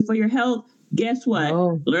for your health, guess what?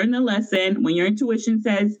 Learn the lesson. When your intuition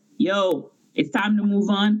says, yo, it's time to move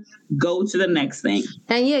on, go to the next thing.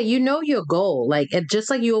 And yeah, you know your goal. Like, just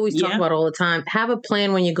like you always talk about all the time, have a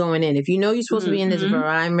plan when you're going in. If you know you're supposed to be in this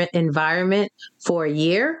environment for a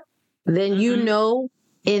year, then you know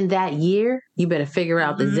in that year, you better figure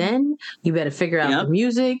out the Zen, you better figure out the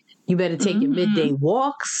music, you better take your midday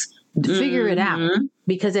walks, figure it out.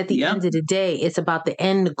 Because at the end of the day, it's about the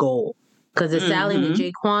end goal. Because the Sally and the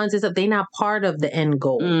Jaquans, they're not part of the end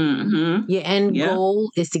goal. Your end goal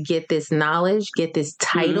is to get this knowledge, get this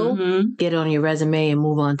title, get it on your resume, and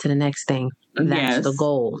move on to the next thing. That's the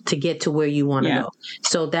goal, to get to where you want to go.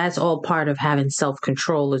 So that's all part of having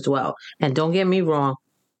self-control as well. And don't get me wrong,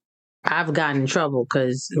 I've gotten in trouble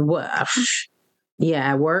because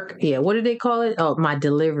at work, what do they call it? Oh, my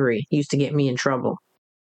delivery used to get me in trouble.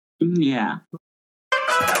 Yeah.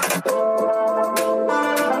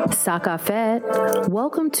 Sakafet,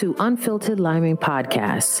 welcome to Unfiltered Liming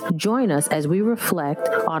Podcast. Join us as we reflect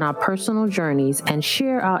on our personal journeys and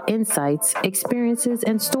share our insights, experiences,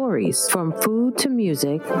 and stories. From food to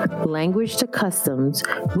music, language to customs,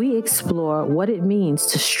 we explore what it means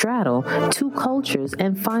to straddle two cultures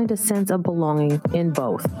and find a sense of belonging in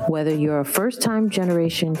both. Whether you're a first-time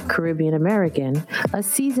generation Caribbean American, a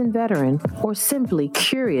seasoned veteran, or simply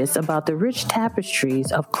curious about the rich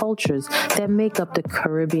tapestries of cultures that make up the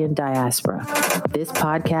Caribbean diaspora, this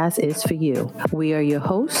podcast is for you. We are your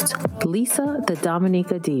hosts, Lisa, the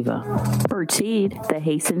Dominica Diva, Bertide, the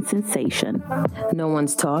Haitian Sensation. No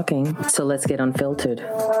one's talking, so let's get unfiltered.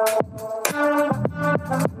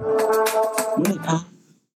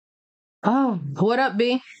 Oh, what up,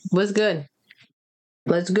 B? What's good?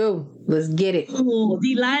 Let's go. Let's get it. Oh,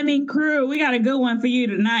 the Liming crew, we got a good one for you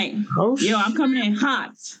tonight. Yo, I'm coming in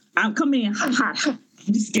hot. I'm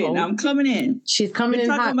just kidding. I'm coming in. She's coming in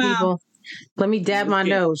hot, people. Let me dab my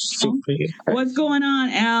nose. What's going on,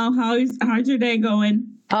 Al? How's your day going?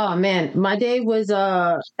 Oh man, my day was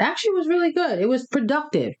actually was really good. It was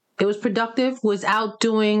productive. Was out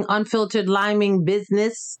doing unfiltered liming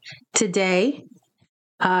business today.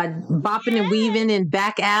 Bopping and weaving in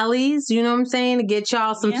back alleys, you know what I'm saying, to get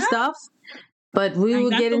y'all some stuff. But we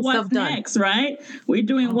were getting stuff done. Next, right? We're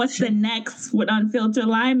doing what's the next with Unfiltered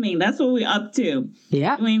Liming. That's what we're up to.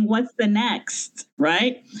 Yeah. Doing what's the next,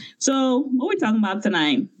 right? So what are we talking about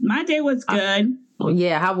tonight? My day was good.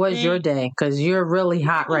 Yeah, how was your day? Because you're really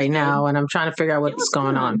hot right now, and I'm trying to figure out what's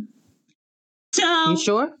going on. So, you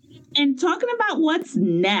sure? And talking about what's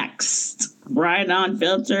next, right?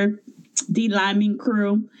 Unfiltered, the Liming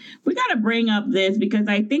crew, we got to bring up this because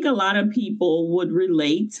I think a lot of people would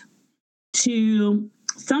relate to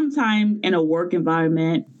sometimes in a work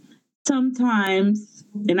environment, sometimes,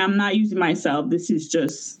 and I'm not using myself, this is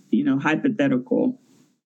just, hypothetical.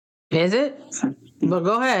 Is it? Well,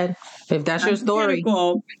 go ahead. If that's your story.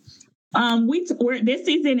 This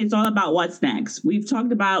season is all about what's next. We've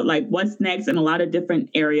talked about like what's next in a lot of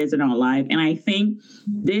different areas in our life. And I think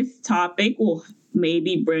this topic will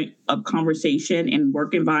maybe bring up conversation in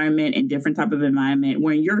work environment and different type of environment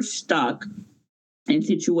when you're stuck in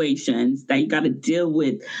situations that you got to deal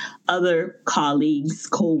with other colleagues,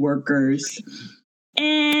 co-workers,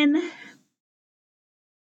 and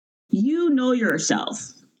you know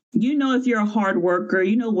yourself. You know if you're a hard worker,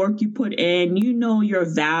 you know work you put in, you know your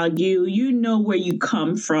value, you know where you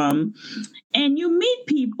come from, and you meet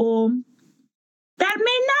people that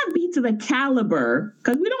may not be to the caliber,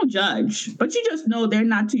 because we don't judge, but you just know they're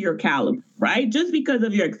not to your caliber, right? Just because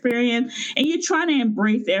of your experience, and you're trying to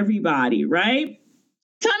embrace everybody, right?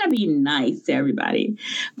 Trying to be nice to everybody.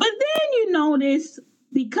 But then you notice,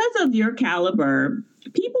 because of your caliber,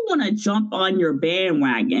 people want to jump on your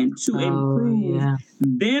bandwagon to improve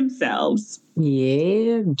themselves.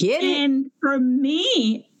 Yeah, get it. And for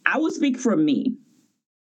me, I will speak for me.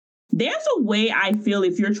 There's a way I feel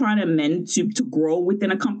if you're trying to grow within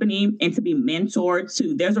a company and to be mentored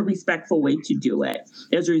to, there's a respectful way to do it.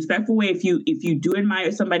 There's a respectful way if you do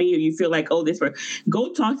admire somebody or you feel like, oh,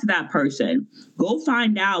 go talk to that person. Go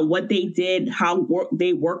find out what they did,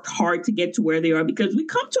 they worked hard to get to where they are, because we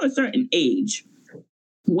come to a certain age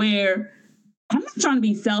where I'm not trying to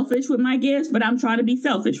be selfish with my gifts, but I'm trying to be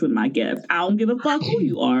selfish with my gift. I don't give a fuck who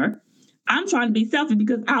you are. I'm trying to be selfish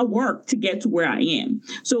because I work to get to where I am.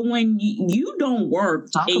 So when you don't work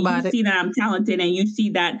and you see that I'm talented and you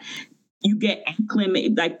see that you get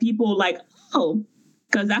acclimated, like people like, oh,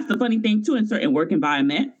 because that's the funny thing too in certain work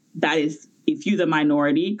environment. That is, if you're the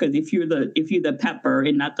minority, because if you're the pepper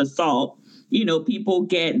and not the salt, people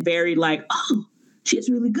get very like, oh, she's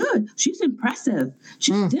really good. She's impressive.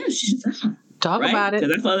 She's this. She's that. Talk about it.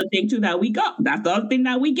 Because that's the other thing too that we got. That's the other thing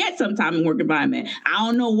that we get sometime in work environment. I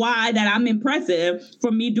don't know why that I'm impressive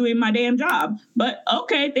for me doing my damn job, but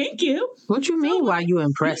okay, thank you. What you mean? Why you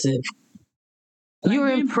impressive?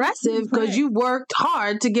 You're impressive because you worked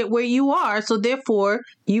hard to get where you are, so therefore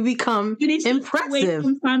you become impressive.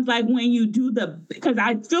 Sometimes, like when you do because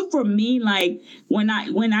I feel for me, like when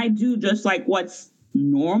I do just like what's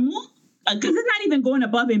normal, because it's not even going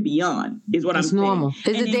above and beyond, is what I'm saying. It's normal.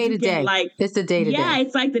 It's the day to day. Like it's the day to day. Yeah,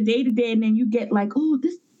 it's like the day to day, and then you get like, oh,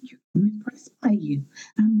 I'm impressed by you.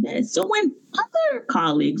 So when other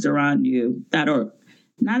colleagues around you that are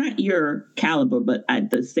not at your caliber, but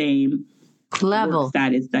at the same level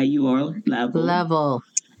status that you are level,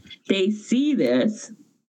 they see this,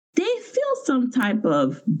 they feel some type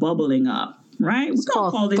of bubbling up, right? It's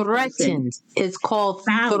called threatened. It's called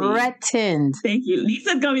threatened. Thank you.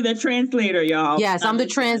 Lisa's gonna be the translator, y'all. Yes, I'm the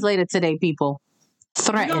translator today, people.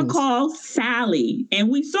 Threatened. We're gonna call Sally, and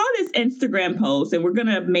we saw this Instagram post, and we're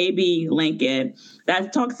gonna maybe link it,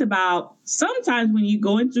 that talks about sometimes when you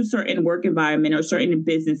go into certain work environment or certain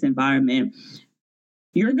business environment,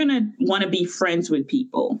 you're going to want to be friends with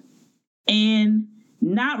people and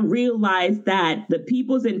not realize that the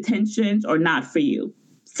people's intentions are not for you.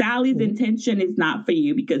 Sally's intention is not for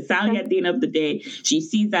you, because Sally, at the end of the day, she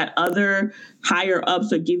sees that other higher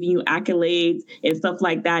ups are giving you accolades and stuff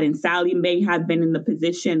like that. And Sally may have been in the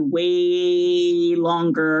position way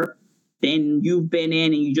longer than you've been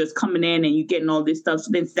in, and you're just coming in and you're getting all this stuff.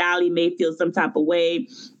 So then Sally may feel some type of way.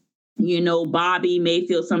 Bobby may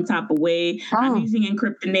feel some type of way. I'm using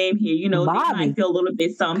encrypted name here. They might feel a little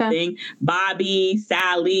bit something. Okay. Bobby,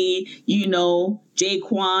 Sally,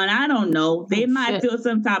 Jaquan, I don't know. They might feel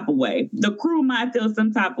some type of way. The crew might feel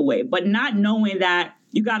some type of way, but not knowing that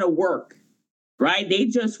you got to work, right? They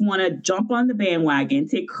just want to jump on the bandwagon,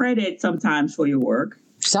 take credit sometimes for your work.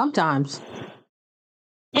 Sometimes.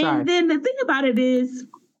 And then the thing about it is,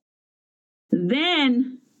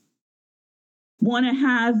 then want to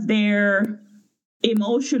have their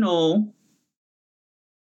emotional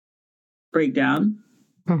breakdown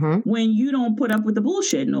when you don't put up with the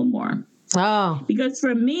bullshit no more. Oh. Because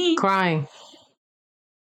for me, crying.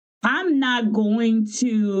 I'm not going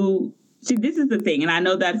to see, this is the thing, and I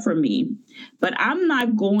know that for me, but I'm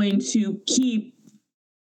not going to keep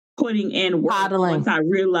putting in work coddling. Once I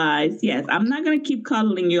realize, yes, I'm not going to keep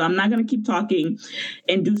cuddling you. I'm not going to keep talking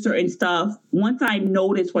and do certain stuff once I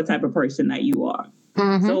notice what type of person that you are.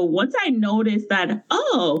 So once I notice that,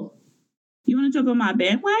 oh, you want to jump on my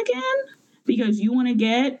bandwagon because you want to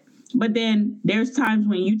get, but then there's times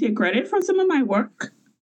when you take credit for some of my work.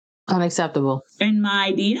 Unacceptable. And my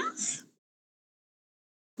ideas.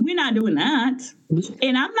 We're not doing that.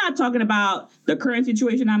 And I'm not talking about the current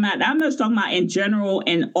situation I'm at. I'm just talking about in general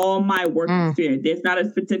and all my work experience. There's not a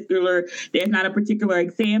particular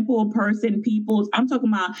example, person, people's. I'm talking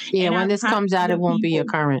about. Yeah, when this comes out, it won't be your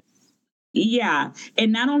current. Yeah.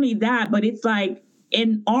 And not only that, but it's like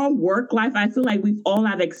in our work life, I feel like we've all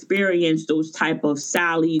have experienced those type of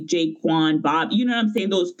Sally, Jaquan, Bob, you know what I'm saying?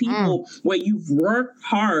 Those people where you've worked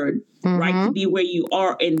hard, right, to be where you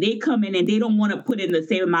are, and they come in and they don't want to put in the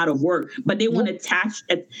same amount of work, but they want to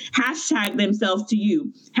hashtag themselves to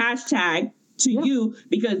you, you,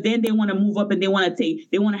 because then they want to move up and they want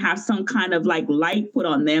to have some kind of like light put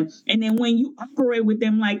on them. And then when you operate with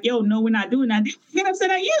them like, yo, no, we're not doing that, they get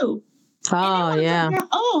upset at you. Oh, yeah.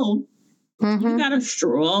 You got a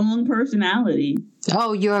strong personality.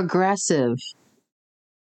 Oh, you're aggressive.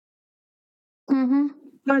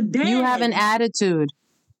 But then, you have an attitude.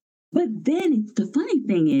 But then the funny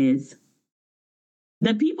thing is,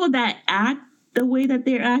 the people that act the way that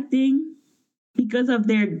they're acting, because of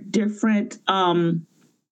their different tones,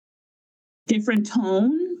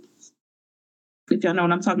 if y'all know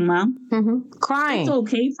what I'm talking about. Crying. It's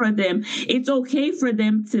okay for them. It's okay for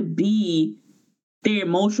them to be their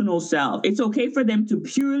emotional self. It's okay for them to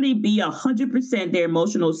purely be 100% their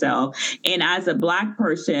emotional self. And as a Black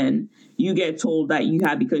person, you get told that you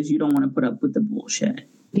have because you don't want to put up with the bullshit.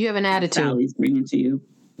 You have an attitude. Sally's bringing to you.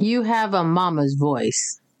 You have a mama's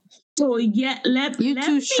voice. So yeah, you're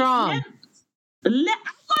too strong. I want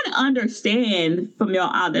to understand from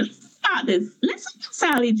y'all out there. Let's talk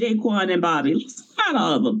Sally, Jaquan, and Bobby. Let's talk about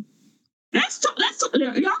all of them. Let's talk.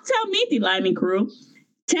 Y'all tell me, the Lyman crew.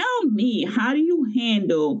 Tell me, how do you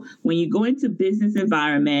handle when you go into business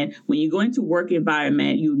environment, when you go into work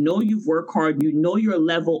environment, you know you've worked hard, you know your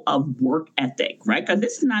level of work ethic, right? Because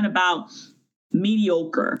this is not about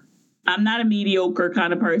mediocre. I'm not a mediocre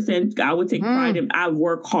kind of person. I would take pride in, I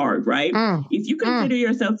work hard, right? If you consider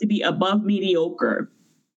yourself to be above mediocre,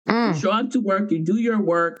 you show up to work, you do your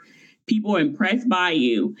work, people are impressed by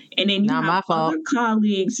you. And then you Not my have fault. other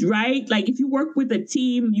colleagues, right? Like if you work with a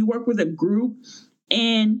team, you work with a group,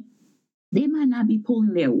 and they might not be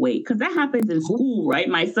pulling their weight, because that happens in school, right?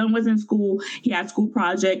 My son was in school. He had a school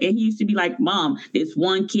project, and he used to be like, Mom, this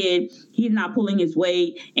one kid, he's not pulling his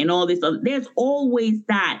weight and all this other. There's always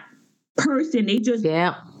that person. They just,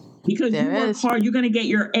 because you work hard, you're going to get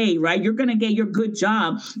your A, right? You're going to get your good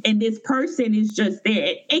job. And this person is just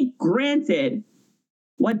there. And granted,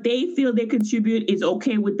 what they feel they contribute is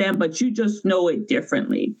okay with them, but you just know it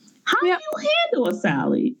differently. How do you handle a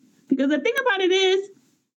Sally? Because the thing about it is,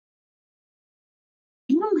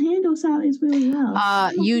 you don't handle salaries really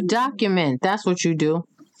well. You document. That's what you do.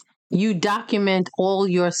 You document all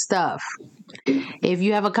your stuff. If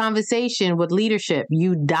you have a conversation with leadership,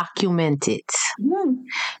 you document it.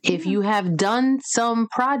 If you have done some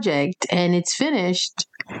project and it's finished,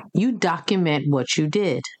 you document what you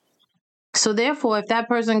did. So therefore, if that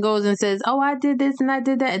person goes and says, oh, I did this and I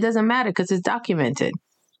did that, it doesn't matter because it's documented.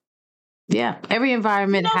 Yeah. Every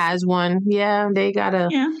environment has one. Yeah. They gotta.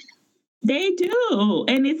 Yeah. They do.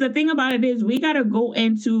 And it's the thing about it is we got to go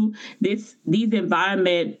into these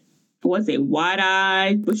environment, what's it,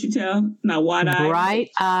 wide-eyed, bushy-tailed? Not wide-eyed.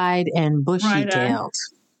 Bright-eyed and bushy-tailed.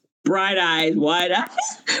 Bright eyes, wide eyes.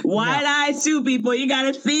 Wide eyes too, people. You got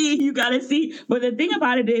to see. But the thing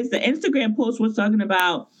about it is the Instagram post was talking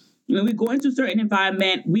about when we go into a certain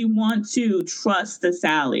environment, we want to trust the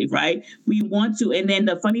Sally, right? We want to. And then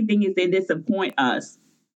the funny thing is they disappoint us.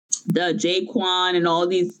 The Jaquan and all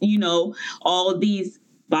these, all these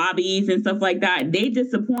Bobbies and stuff like that, they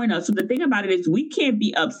disappoint us. So the thing about it is we can't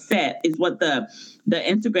be upset, is what the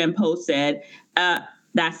Instagram post said,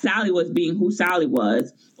 that Sally was being who Sally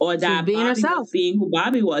was, or that Bobby was being who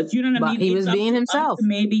Bobby was. You know what I mean? He was being himself. To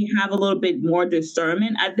maybe have a little bit more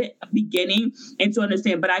discernment at the beginning and to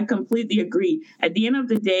understand. But I completely agree. At the end of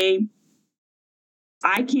the day,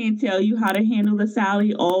 I can't tell you how to handle the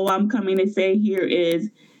Sally. All I'm coming to say here is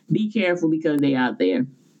be careful, because they out there.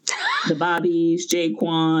 The Bobbies,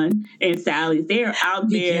 Jaquan, and Sally's, they're out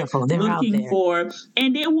there looking for,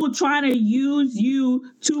 and they will try to use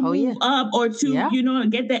you to move up or to,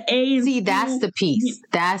 get the A. See, that's the piece.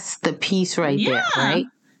 That's the piece right there, right?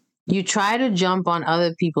 You try to jump on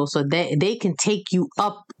other people so they can take you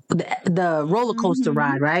up the roller coaster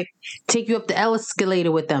ride, right? Take you up the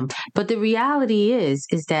escalator with them. But the reality is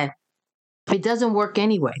that it doesn't work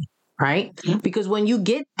anyway. Right? Because when you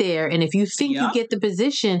get there, and if you think you get the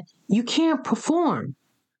position, you can't perform.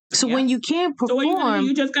 So when you can't perform,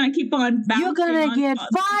 you're just going to keep on bouncing. You're going to get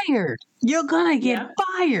fired. You're going to get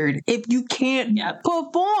fired if you can't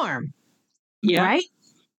perform. Yeah. Right?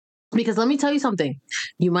 Because let me tell you something.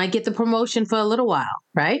 You might get the promotion for a little while,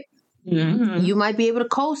 right? Mm-hmm. You might be able to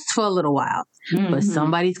coast for a little while. Mm-hmm. But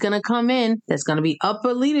somebody's going to come in that's going to be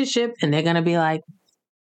upper leadership, and they're going to be like,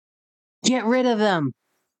 get rid of them.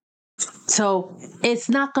 So it's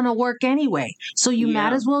not going to work anyway. So you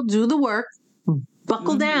might as well do the work,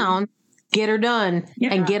 buckle down, get her done,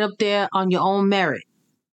 and get up there on your own merit.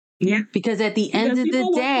 Yeah. Because at the end of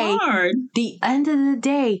the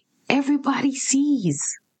day, everybody sees.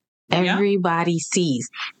 Everybody sees.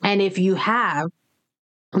 And if you have,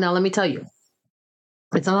 now let me tell you,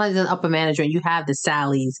 it's sometimes in upper management, you have the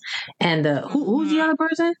Sallys and the, who's the other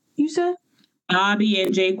person you said? Bobby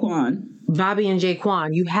and Jaquan.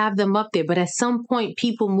 You have them up there, but at some point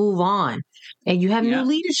people move on and you have new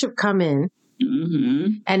leadership come in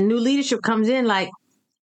and new leadership comes in like,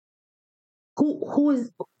 who is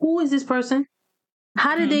this person?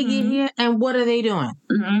 How did they get here? And what are they doing?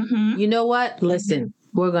 You know what? Listen,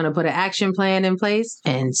 we're going to put an action plan in place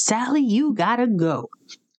and Sally, you got to go.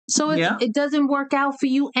 So it doesn't work out for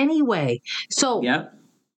you anyway. So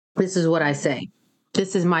this is what I say.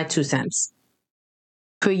 This is my 2 cents.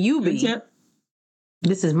 For you, B,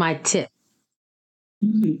 this is my tip.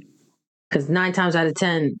 Because 9 times out of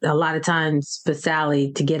 10, a lot of times for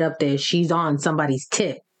Sally to get up there, she's on somebody's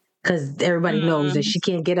tip. Because everybody knows that she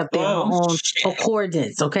can't get up there on her own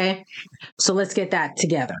accordance, okay? So let's get that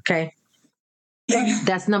together, okay?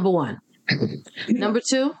 That's number 1. Number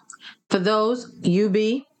 2, for those, you,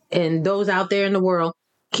 B, and those out there in the world,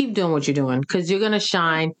 keep doing what you're doing because you're going to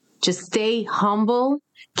shine. Just stay humble.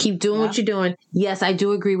 Keep doing what you're doing. Yes, I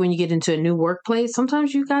do agree when you get into a new workplace,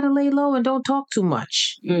 sometimes you got to lay low and don't talk too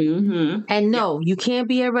much. And no, you can't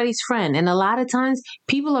be everybody's friend. And a lot of times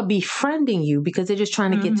people are befriending you because they're just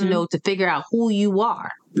trying to get to know, to figure out who you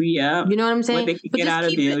are. Yeah. You know what I'm saying? What they can get out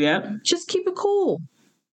of you, Just keep it cool.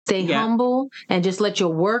 Stay humble and just let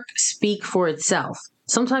your work speak for itself.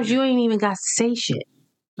 Sometimes you ain't even got to say shit.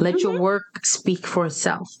 Let your work speak for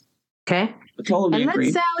itself. Okay? Totally and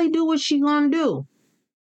agree. let Sally do what she gonna do.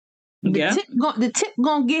 The tip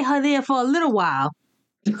gonna get her there for a little while.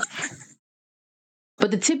 But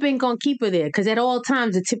the tip ain't gonna keep her there, because at all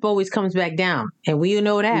times the tip always comes back down, and we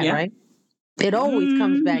know that, right? It always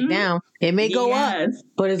comes back down. It may go up,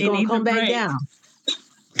 but it's gonna come back down.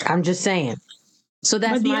 I'm just saying. So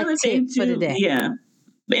that's my tip for the day. Yeah,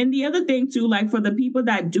 and the other thing too, like for the people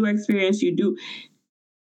that do experience,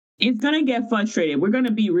 it's gonna get frustrated. We're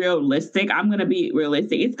gonna be realistic. I'm gonna be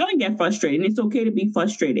realistic. It's gonna get frustrated. It's okay to be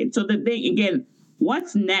frustrated. So the thing again,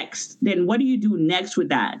 what's next? Then what do you do next with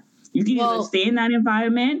that? You can either stay in that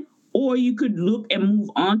environment, or you could look and move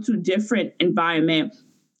on to different environment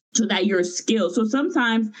so that your skills. So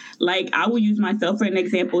sometimes, like I will use myself for an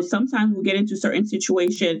example, sometimes we get into certain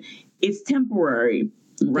situation, it's temporary,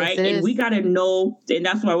 right? Yes, and we got to know, and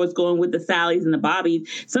that's why I was going with the Sallys and the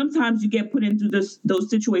Bobbies. Sometimes you get put into those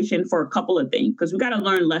situations for a couple of things, because we got to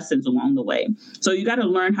learn lessons along the way. So you got to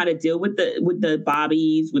learn how to deal with the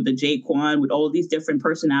Bobbies, with the Jaquan, with all these different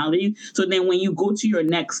personalities. So then when you go to your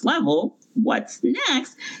next level, what's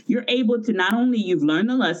next? You're able to not only you've learned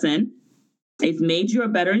the lesson, it's made you a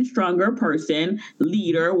better and stronger person,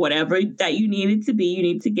 leader, whatever that you need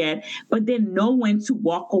to get, but then know when to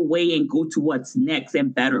walk away and go to what's next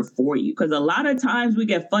and better for you. Because a lot of times we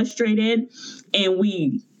get frustrated and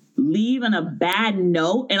we leave on a bad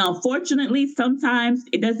note. And unfortunately, sometimes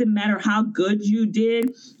it doesn't matter how good you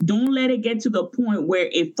did. Don't let it get to the point where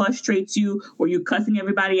it frustrates you, or you're cussing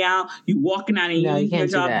everybody out, you walking out and you lose your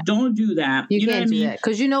job. Don't do that. You can't do that.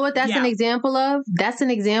 Because you know what that's an example of? That's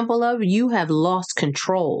an example of you have lost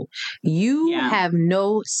control. You have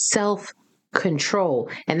no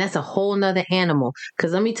self-control. And that's a whole nother animal.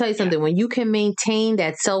 Because let me tell you something. When you can maintain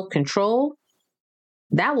that self-control,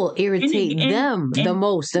 that will irritate them the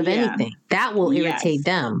most of anything. That will irritate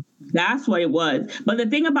them. That's what it was. But the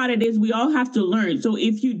thing about it is we all have to learn. So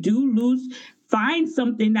if you do lose, find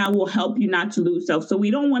something that will help you not to lose self. So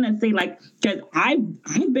we don't want to say like, because I've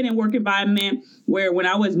been in work environment where when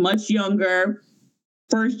I was much younger,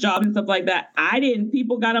 first job and stuff like that,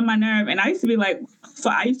 people got on my nerve, and I used to be like,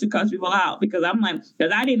 I used to cuss people out because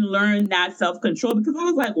I didn't learn that self-control, because I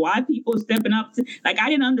was like, why people stepping up I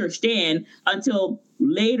didn't understand until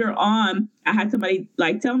later on. I had somebody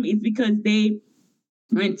tell me it's because they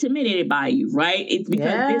were intimidated by you, right? It's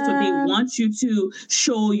because so they want you to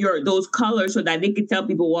show those colors so that they can tell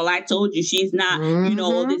people, well, I told you she's not,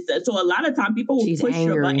 all this. So a lot of time people will push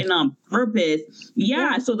your button on purpose.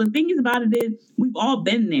 Yeah. So the thing is about it is we've all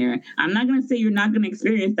been there. I'm not going to say you're not going to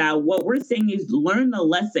experience that. What we're saying is learn the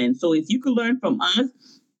lesson. So if you could learn from us,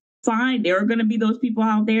 fine. There are going to be those people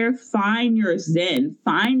out there. Find your zen.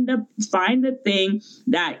 Find the thing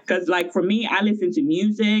that, because like for me, I listen to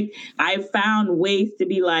music. I found ways to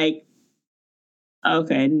be like,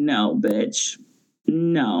 okay, no, bitch,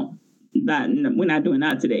 no. We're not doing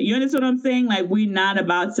that today. You understand what I'm saying? Like, we're not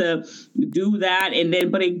about to do that. And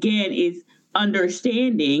then, but again, it's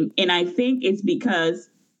understanding. And I think it's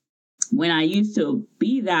because when I used to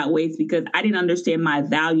be that way, it's because I didn't understand my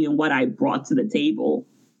value and what I brought to the table.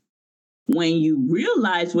 When you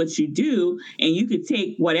realize what you do and you could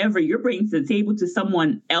take whatever you're bringing to the table to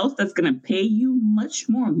someone else that's going to pay you much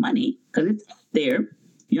more money because it's there,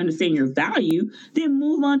 you understand your value, then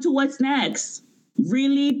move on to what's next.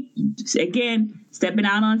 Really, again, stepping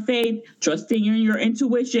out on faith, trusting in your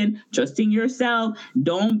intuition, trusting yourself.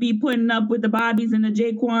 Don't be putting up with the Bobbies and the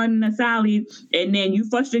Jaquan and the Sallys, and then you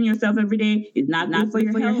frustrating yourself every day. It's not good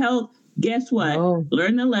for your health. Guess what? Oh.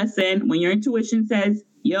 Learn the lesson. When your intuition says,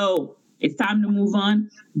 yo, it's time to move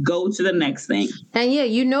on, go to the next thing. And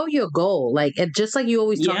you know your goal. Like, just like you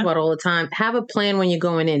always talk about all the time, have a plan when you're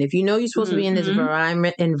going in. If you know you're supposed to be in this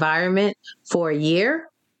environment for a year,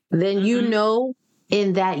 then you know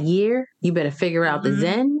in that year, you better figure out the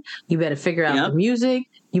Zen, you better figure out the music,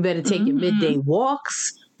 you better take your midday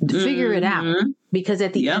walks, figure it out. Because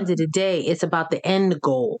at the end of the day, it's about the end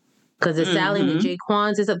goal. Because the Sally and the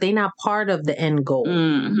Jaquans, they're not part of the end goal.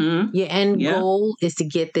 Your end goal is to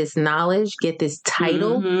get this knowledge, get this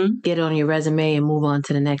title, get it on your resume, and move on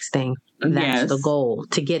to the next thing. That's the goal,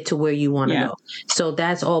 to get to where you want to go. So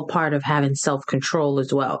that's all part of having self-control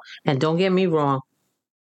as well. And don't get me wrong,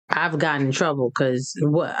 I've gotten in trouble because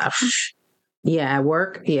at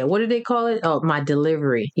work, what do they call it? Oh, my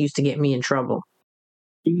delivery used to get me in trouble.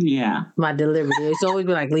 Yeah. My delivery. It's always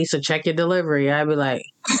be like, Lisa, check your delivery. I'd be like,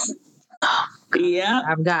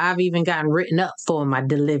 I've even gotten written up for my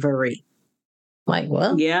delivery. Like,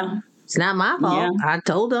 well, it's not my fault. I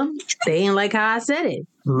told them they ain't like how I said it.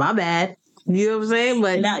 My bad. You know what I'm saying?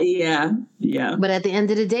 But But at the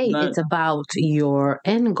end of the day, it's about your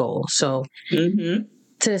end goal. So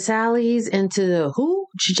to the Sallys and to the who?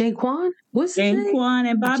 Jaquan? What's Jaquan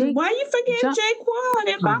and Bobby. Why you forgetting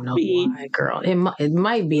Jaquan and Bobby? Why, girl? It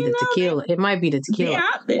might be the tequila. It might be the tequila. They're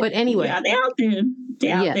out there. But anyway. Yeah, they're out there.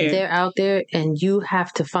 They're out there, and you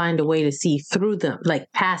have to find a way to see through them,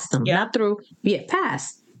 like past them, not through. Yeah,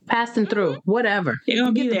 past them through, whatever. They're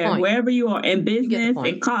gonna be there wherever you are, in business,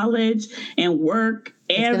 in college, in work,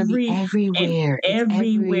 everywhere,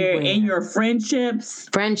 in your friendships,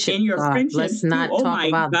 in your friendships. Let's not talk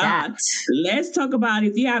about that. Let's talk about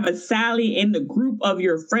if you have a Sally in the group of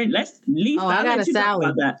your friends. I got a Sally.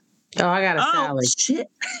 I got a Sally. Shit.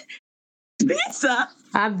 Lisa.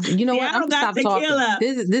 You know what? I'm gonna stop talking.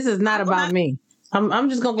 This is not about me. I'm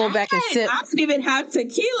just gonna go back and sip. I don't even have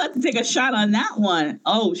tequila to take a shot on that one.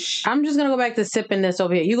 Oh I'm just gonna go back to sipping this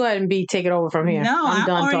over here. You go ahead and take it over from here. No, I'm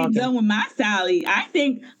already done with my Sally. I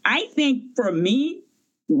think for me,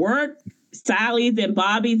 work Sally's and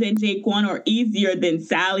Bobby's and Jaquan are easier than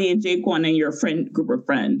Sally and Jaquan and your friend group of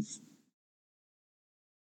friends.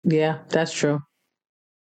 Yeah, that's true.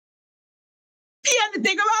 You have to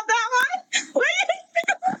think about that one.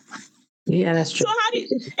 Yeah, that's true. So how do you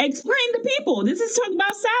explain to people? This is talking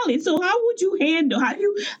about Sally. So how do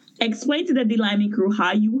you explain to the Delaney crew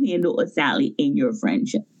how you handle a Sally in your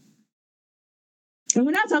friendship? And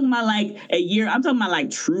we're not talking about like a year. I'm talking about like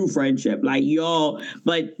true friendship, like y'all.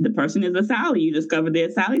 But the person is a Sally. You discovered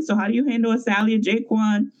they're Sally. So how do you handle a Sally, a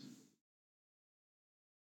Jaquan?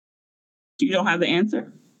 You don't have the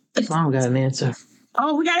answer? I don't got an answer.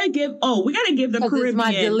 We gotta give the Caribbean.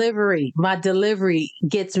 My delivery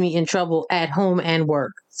gets me in trouble at home and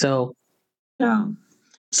work. So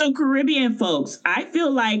Caribbean folks, I feel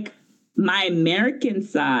like my American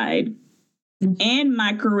side and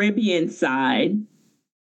my Caribbean side,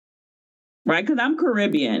 right? Because I'm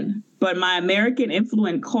Caribbean, but my American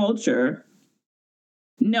influenced culture.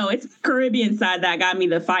 No, it's the Caribbean side that got me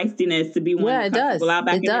the feistiness to be one of the people out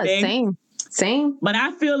back in the day. Same. But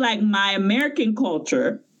I feel like my American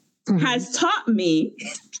culture has taught me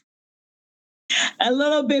a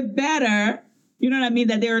little bit better, you know what I mean,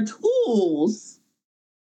 that there are tools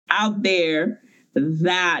out there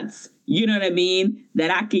that, you know what I mean,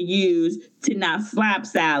 that I can use to not slap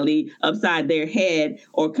Sally upside their head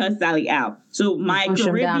or cuss Sally out. So my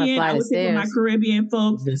Caribbean, I would say for my Caribbean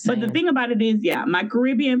folks, but the thing about it is, my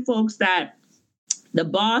Caribbean folks that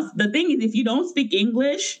the thing is, if you don't speak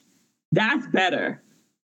English, that's better.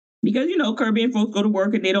 Because, Caribbean folks go to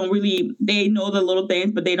work and they know the little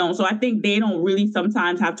things, but they don't. So I think they don't really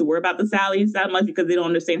sometimes have to worry about the Sallies that much because they don't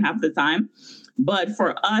understand half the time. But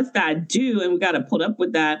for us that do, and we got to put up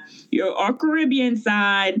with that, our Caribbean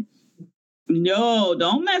side, no,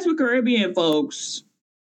 don't mess with Caribbean folks.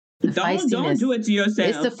 Don't do it to yourself.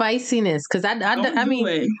 It's the feistiness. Because I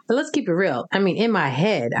mean, let's keep it real. I mean, in my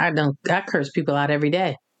head, I curse people out every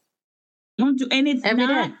day. And it's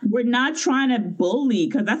we're not trying to bully,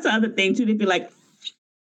 because that's the other thing too. They feel like,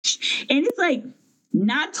 and it's like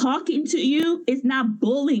not talking to you. It's not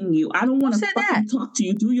bullying you. I don't want to fucking talk to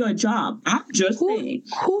you. Do your job. I'm just saying.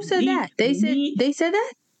 Who said that? They said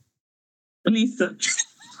that? Lisa.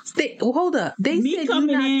 Hold up. They said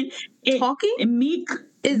coming in talking? And me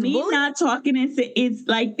not talking and say it's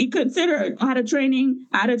like you consider out of training.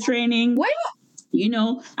 What?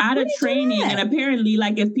 Out of training, and apparently,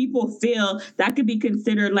 like if people feel that could be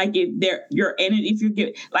considered like if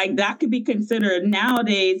that could be considered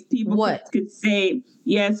nowadays. People could say,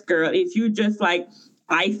 yes, girl, if you just like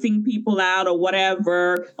icing people out or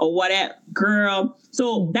whatever, girl.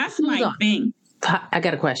 So that's my thing. I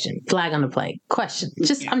got a question. Flag on the play. Question.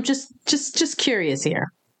 I'm just curious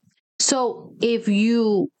here. So if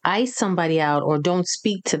you ice somebody out or don't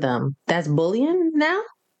speak to them, that's bullying now?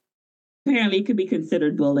 Apparently, it could be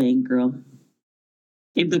considered bullying, girl.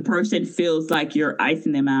 If the person feels like you're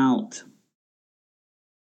icing them out.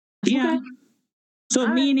 Okay. Yeah. So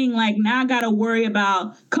meaning like now I got to worry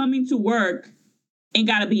about coming to work and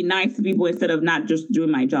got to be nice to people instead of not just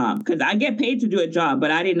doing my job. Because I get paid to do a job,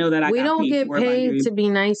 but I didn't know that we don't get paid to be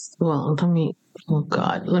nice. Well, oh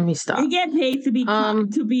God, let me stop. We get paid to be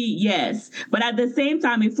yes. But at the same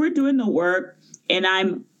time, if we're doing the work and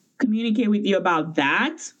I'm communicating with you about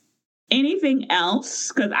that, anything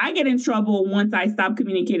else, because I get in trouble once I stop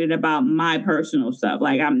communicating about my personal stuff.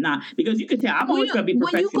 Like I'm not, because you can tell I'm always going to be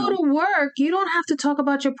professional. When you go to work, you don't have to talk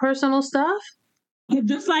about your personal stuff.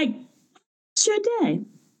 Just like, it's your day.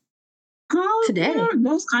 How today?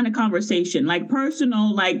 Those kind of conversation, like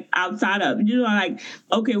personal, like outside of, like,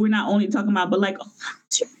 okay, we're not only talking about, but like,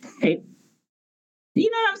 it's your day. You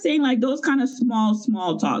know what I'm saying? Like those kind of small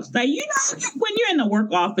talks. Like, when you're in the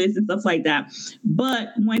work office and stuff like that.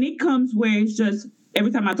 But when it comes where it's just every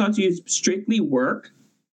time I talk to you is strictly work,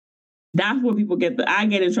 That's where people I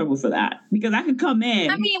get in trouble for that because I could come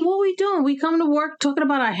in. I mean, what are we doing? We come to work talking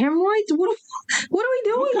about our hemorrhoids? What are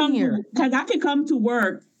we doing here? Because I could come to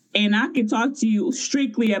work and I can talk to you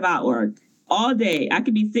strictly about work all day. I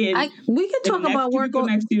could be saying we can talk about work.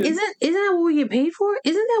 Isn't that what we get paid for?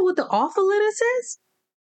 Isn't that what the offer letter says?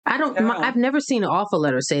 I've never seen an offer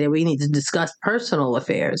letter say that we need to discuss personal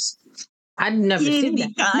affairs. I've never seen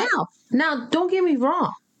that. Now, don't get me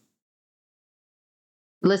wrong.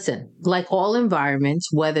 Listen, like all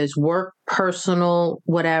environments, whether it's work, personal,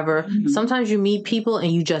 whatever, sometimes you meet people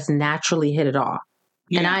and you just naturally hit it off.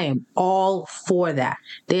 Yeah. And I am all for that.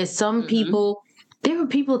 There's some people, there are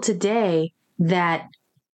people today that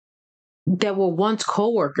were once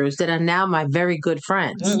coworkers that are now my very good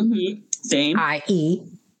friends. Mm-hmm. Same. I.e.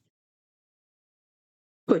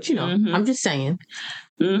 But, I'm just saying.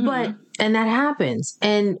 Mm-hmm. And that happens.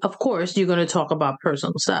 And of course, you're going to talk about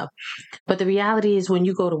personal stuff. But the reality is when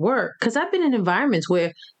you go to work, because I've been in environments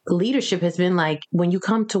where leadership has been like, when you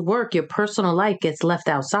come to work, your personal life gets left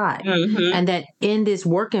outside. Mm-hmm. And that in this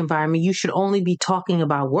work environment, you should only be talking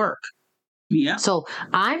about work. Yeah. So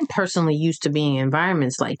I'm personally used to being in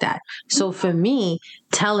environments like that. So for me,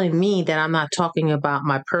 telling me that I'm not talking about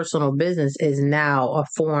my personal business is now a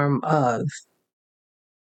form of,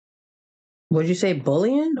 would you say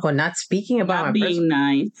bullying or not speaking about not being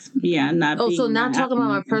nice? Yeah, not. Oh, so not talking about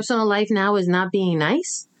my personal life now is not being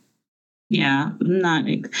nice? Yeah, not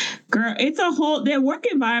girl. It's a whole their work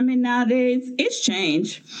environment nowadays. It's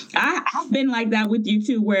changed. I've been like that with you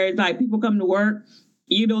too, where it's like people come to work,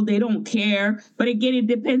 they don't care. But again, it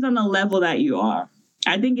depends on the level that you are.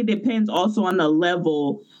 I think it depends also on the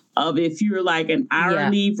level of if you're like an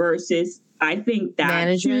hourly versus. I think that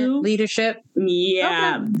management, leadership.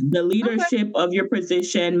 Yeah, okay. The leadership of your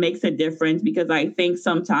position makes a difference because I think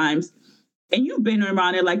sometimes, and you've been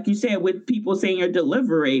around it, like you said, with people saying your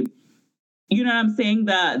delivery. You know what I'm saying?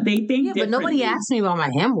 They think differently. But nobody asked me about my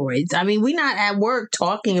hemorrhoids. I mean, we're not at work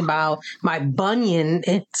talking about my bunion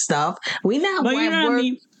and stuff. We're not at work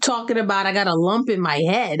talking about I got a lump in my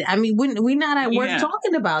head. I mean, we're not at work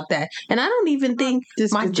talking about that. And I don't even think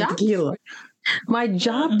my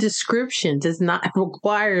job description does not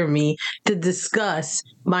require me to discuss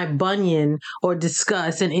my bunion or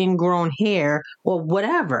discuss an ingrown hair or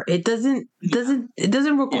whatever. It doesn't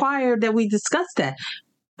require that we discuss that.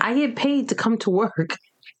 I get paid to come to work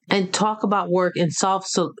and talk about work and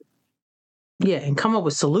and come up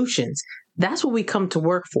with solutions. That's what we come to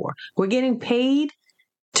work for. We're getting paid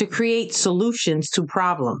to create solutions to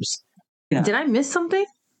problems. Yeah. Did I miss something?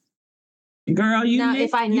 Girl,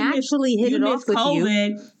 if I naturally hit it off with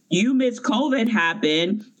COVID, you missed COVID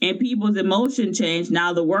happened and people's emotion changed.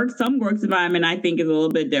 Now some work environment I think is a little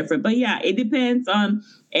bit different. But yeah, it depends on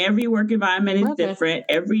every work environment is different.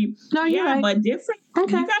 Right. But different.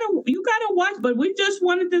 Okay. You gotta watch. But we just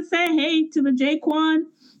wanted to say hey to the Jaquan,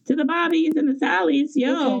 to the Bobbies and the Sallys.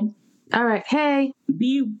 Yo. Okay. All right. Hey.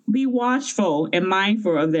 Be watchful and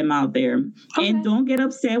mindful of them out there. Okay. And don't get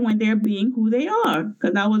upset when they're being who they are.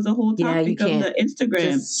 Because that was the whole topic of the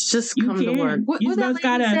Instagram. Just come to work. What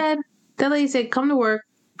that lady said, come to work,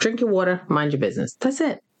 drink your water, mind your business. That's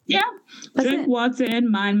it. Yeah. Drink water and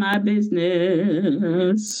mind my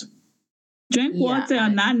business. Drink water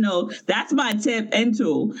and I know that's my tip and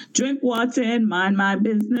tool. Drink water and mind my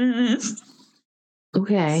business.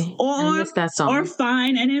 Okay. Or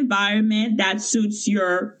find an environment that suits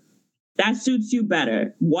you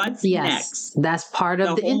better. What's next? That's part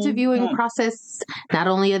of the interviewing process. Not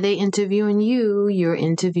only are they interviewing you, you're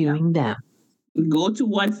interviewing them. Go to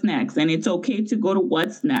what's next. And it's okay to go to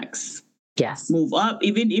what's next. Yes. Move up.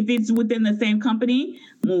 Even if it's within the same company,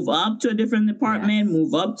 move up to a different department,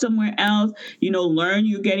 move up somewhere else, learn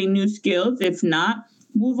you're getting new skills. If not,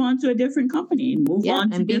 move on to a different company. Move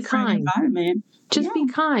on to a different environment. Just be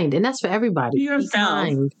kind. And that's for everybody. To yourself.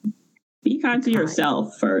 Be kind to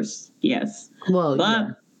yourself first. Yes. Well,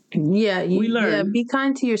 we learn. Yeah, be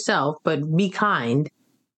kind to yourself, but be kind.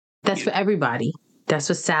 That's for everybody. That's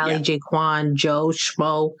for Sally, Jaquan, Joe,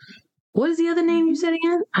 Schmo. What is the other name you said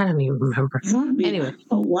again? I don't even remember. Anyway.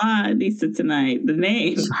 Oh, why, Lisa, tonight? The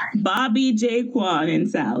name. Bobby, Jaquan, and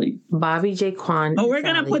Sally. Bobby, Jaquan, Oh, we're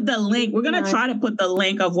going to put the link. We're going to try to put the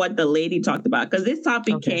link of what the lady talked about. Because this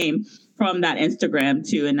topic came from that Instagram,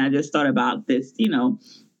 too. And I just thought about this,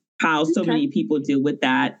 how so many people deal with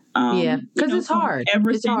that. Because it's hard.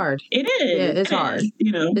 It's hard. It is. Yeah, it's hard.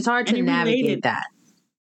 It's hard to navigate that.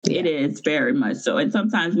 Yeah. It is very much so. And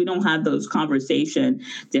sometimes we don't have those conversations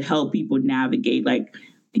to help people navigate. Like,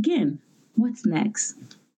 again, what's next?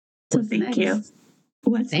 So thank you.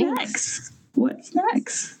 What's next? What's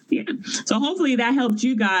next? Yeah. So hopefully that helped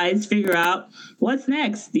you guys figure out what's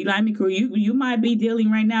next. The Lyman Crew, you might be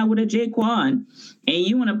dealing right now with a Jaquan and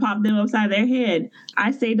you want to pop them upside their head.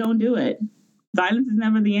 I say don't do it. Violence is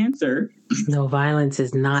never the answer. No, violence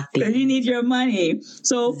is not the answer. You need your money.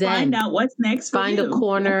 So find out what's next for Find you. a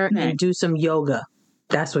corner and do some yoga.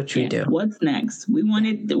 That's what you do. What's next? We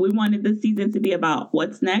wanted the season to be about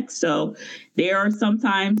what's next. So there are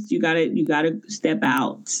sometimes you gotta step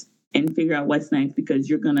out and figure out what's next, because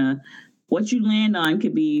what you land on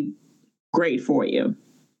could be great for you.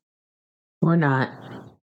 Or not.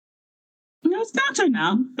 No, it's not turn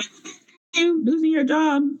out. You losing your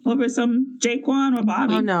job over some Jaquan or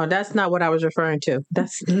Bobby. Oh no, that's not what I was referring to.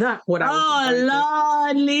 That's not what I was referring to.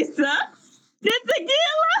 Oh Lord, Lisa. The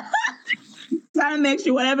tequila. Trying to make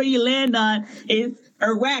sure whatever you land on is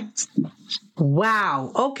erect.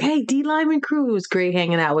 Wow. Okay, D Lyman Crew, was great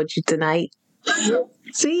hanging out with you tonight.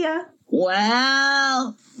 See ya.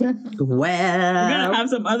 Wow. We're going to have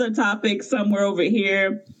some other topics somewhere over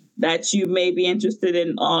here that you may be interested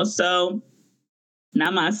in also.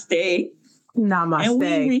 Namaste. Namaste.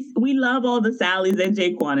 And we love all the Sallys and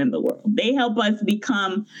Jaquan in the world. They help us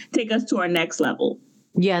take us to our next level.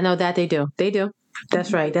 Yeah, no, that they do. They do.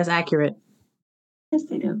 That's right. That's accurate. Yes,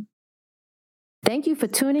 they do. Thank you for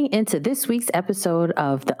tuning into this week's episode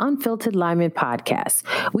of the Unfiltered Lyman podcast.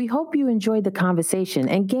 We hope you enjoyed the conversation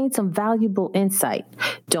and gained some valuable insight.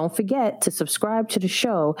 Don't forget to subscribe to the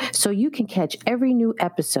show so you can catch every new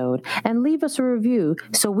episode, and leave us a review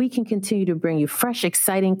so we can continue to bring you fresh,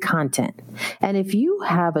 exciting content. And if you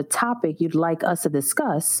have a topic you'd like us to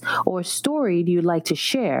discuss or a story you'd like to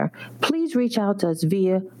share, please reach out to us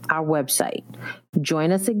via our website.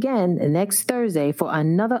 Join us again next Thursday for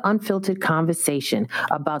another unfiltered conversation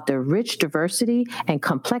about the rich diversity and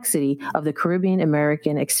complexity of the Caribbean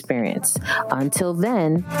American experience. Until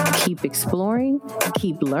then, keep exploring,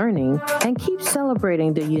 keep learning, and keep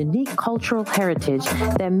celebrating the unique cultural heritage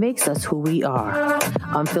that makes us who we are.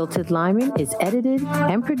 Unfiltered Lyman is edited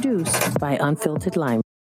and produced by Unfiltered Lyman.